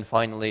 And then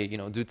finally,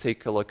 do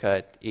take a look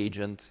at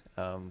Agent,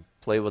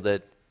 play with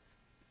it,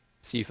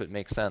 see if it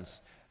makes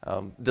sense.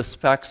 The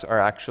specs are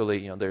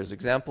actually, there's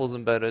examples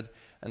embedded,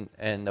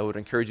 and I would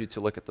encourage you to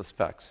look at the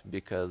specs,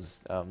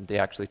 because they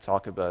actually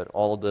talk about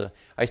all the,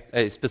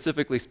 I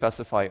specifically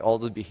specify all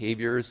the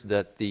behaviors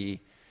that the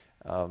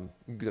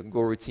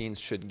Go routines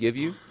should give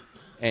you,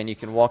 and you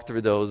can walk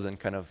through those and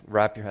kind of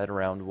wrap your head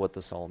around what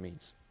this all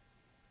means.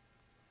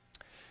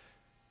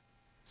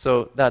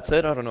 So that's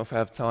it. I don't know if I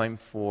have time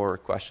for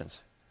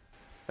questions.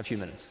 A few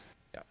minutes.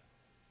 Yeah.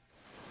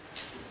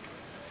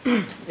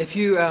 If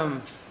you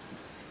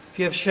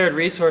have shared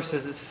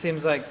resources, it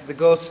seems like the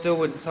Go still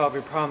wouldn't solve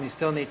your problem. You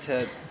still need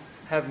to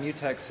have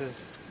mutex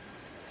as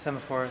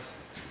semaphores.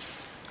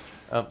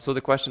 So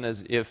the question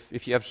is,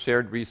 if you have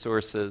shared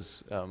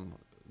resources,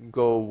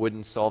 Go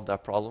wouldn't solve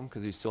that problem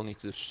because you still need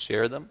to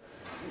share them?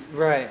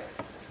 Right.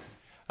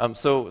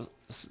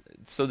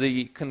 So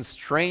the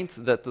constraint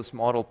that this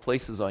model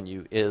places on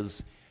you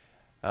is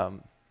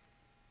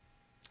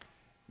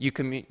you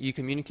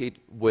communicate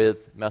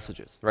with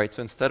messages, right?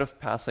 So instead of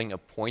passing a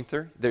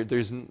pointer,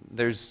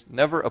 there's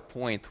never a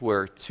point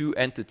where two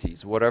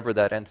entities, whatever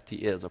that entity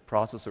is, a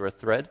process or a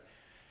thread,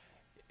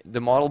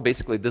 the model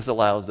basically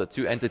disallows that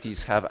two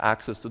entities have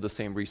access to the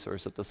same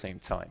resource at the same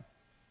time,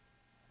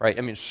 right?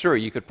 I mean, sure,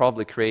 you could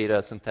probably create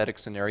a synthetic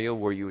scenario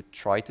where you would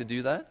try to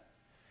do that,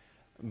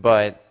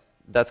 but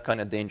that's kind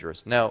of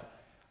dangerous. Now,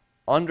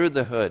 under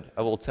the hood,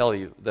 I will tell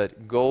you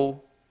that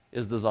Go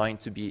is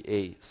designed to be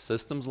a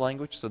systems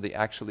language, so they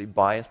actually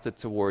biased it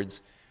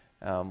towards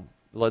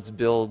let's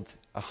build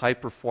a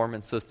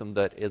high-performance system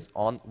that is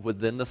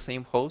within the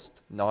same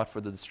host, not for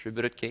the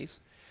distributed case.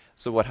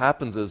 So what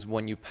happens is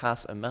when you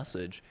pass a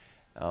message,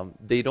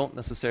 they don't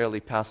necessarily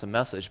pass a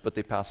message, but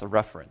they pass a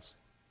reference,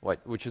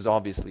 which is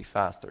obviously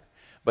faster.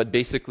 But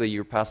basically,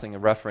 you're passing a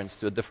reference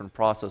to a different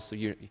process, so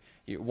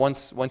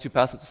once you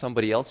pass it to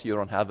somebody else, you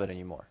don't have it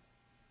anymore,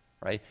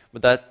 right?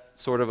 But that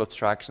sort of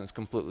abstraction is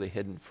completely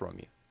hidden from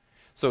you.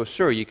 So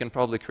sure, you can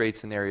probably create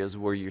scenarios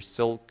where you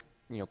still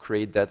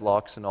create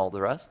deadlocks and all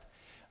the rest,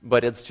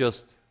 but it's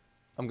just,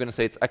 I'm going to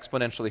say it's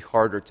exponentially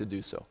harder to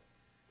do so.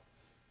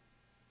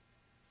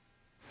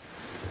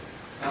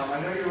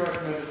 I know you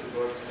recommended the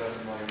book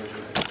 7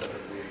 Languages in 7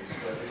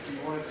 Weeks, but if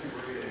you wanted to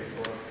read a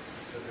book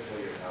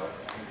specifically about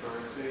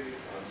concurrency,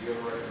 do you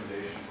have a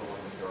recommendation for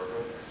one to start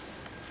with?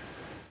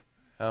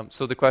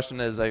 So the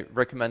question is, I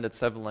recommended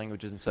 7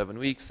 Languages in 7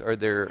 Weeks. Are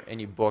there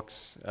any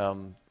books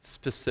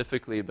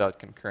specifically about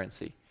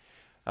concurrency?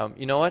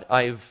 You know what?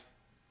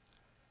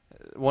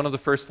 One of the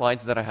first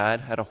slides that I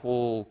had a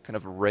whole kind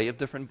of array of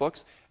different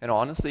books, and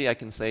honestly, I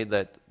can say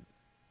that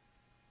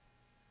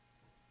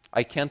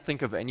I can't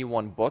think of any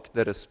one book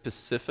that is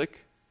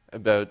specific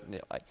about.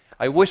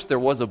 I wish there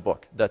was a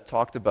book that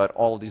talked about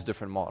all of these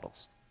different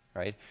models,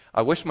 right?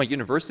 I wish my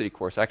university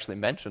course actually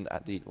mentioned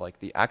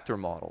the actor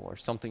model or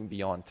something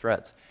beyond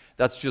threads.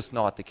 That's just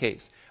not the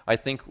case. I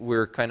think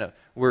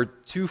we're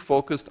too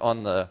focused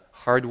on the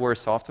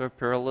hardware-software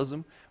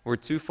parallelism. We're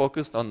too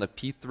focused on the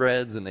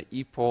p-threads and the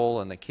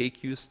ePOL and the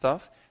KQ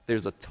stuff.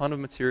 There's a ton of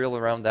material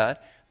around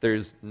that.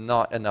 There's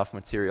not enough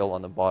material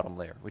on the bottom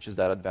layer, which is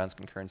that advanced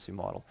concurrency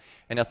model.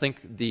 And I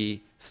think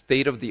the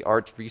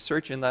state-of-the-art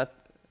research in that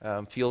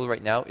field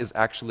right now is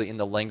actually in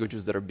the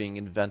languages that are being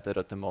invented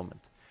at the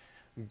moment.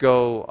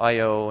 Go,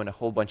 IO, and a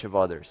whole bunch of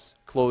others.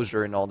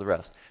 Clojure and all the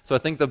rest. So I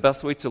think the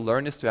best way to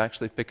learn is to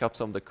actually pick up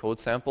some of the code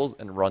samples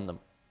and run them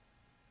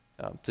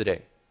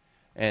today.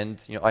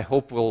 And I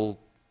hope we'll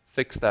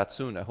fix that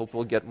soon. I hope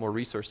we'll get more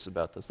resources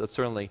about this. That's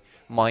certainly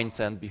my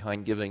intent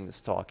behind giving this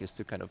talk, is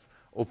to kind of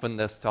open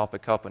this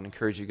topic up and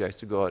encourage you guys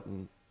to go out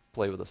and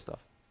play with this stuff.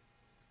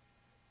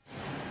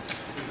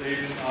 Is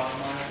agent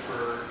optimized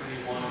for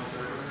any one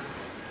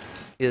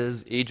interpreter?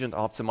 Is agent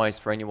optimized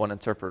for any one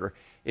interpreter?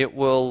 It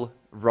will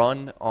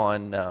run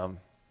on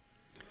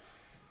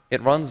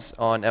it runs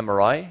on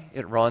MRI,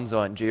 it runs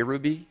on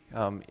JRuby.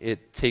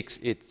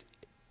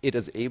 It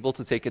is able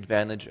to take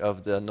advantage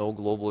of the no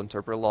global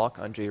interpreter lock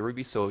on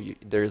JRuby. So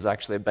there is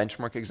actually a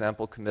benchmark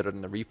example committed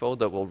in the repo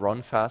that will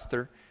run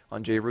faster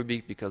on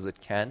JRuby because it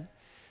can.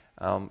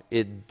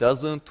 It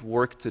doesn't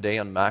work today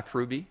on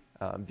MacRuby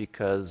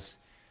because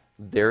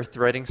their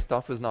threading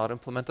stuff is not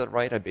implemented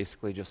right. I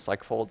basically just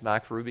segfold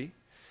MacRuby.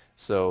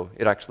 So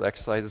it actually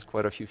exercises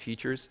quite a few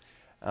features.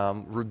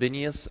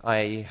 Rubinius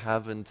I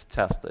haven't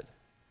tested.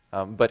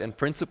 But in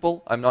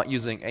principle, I'm not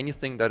using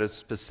anything that is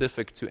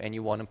specific to any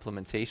one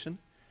implementation.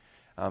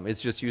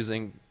 It's just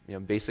using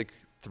basic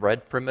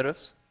thread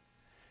primitives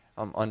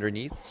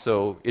underneath.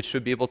 So it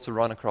should be able to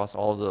run across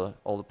all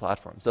the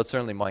platforms. That's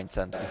certainly my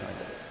intent behind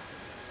it.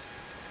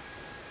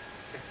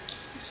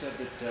 You said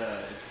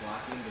that it's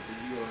blocking, but did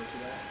you go into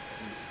that?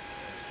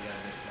 Did I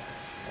miss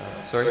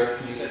that? Sorry?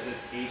 You said that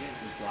agent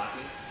was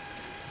blocking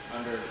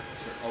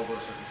over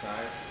a certain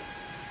size.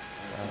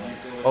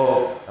 Did you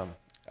go into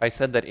I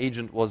said that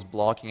agent was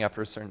blocking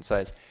after a certain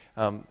size.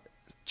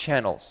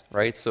 Channels,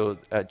 right? So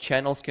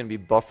channels can be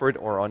buffered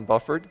or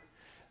unbuffered.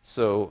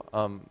 So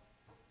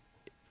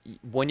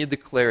when you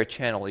declare a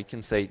channel, you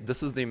can say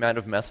this is the amount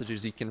of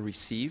messages you can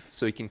receive.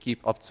 So you can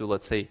keep up to,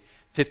 let's say,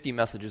 50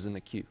 messages in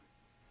the queue,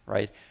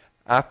 right?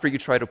 After you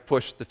try to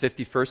push the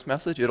 51st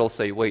message, it'll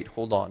say, wait,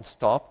 hold on,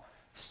 stop.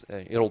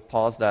 It'll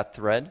pause that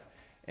thread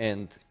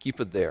and keep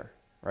it there,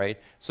 right?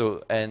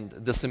 So, and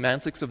the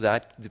semantics of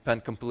that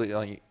depend completely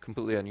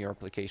on your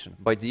application.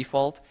 By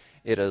default,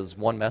 it is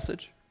one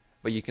message,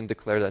 but you can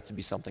declare that to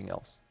be something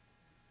else.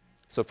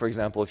 So for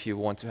example, if you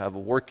want to have a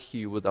work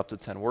queue with up to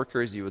 10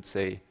 workers, you would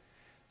say,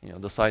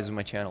 the size of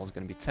my channel is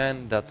going to be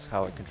 10. That's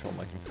how I control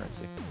my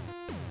concurrency.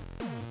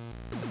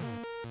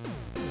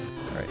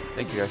 All right,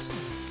 thank you guys.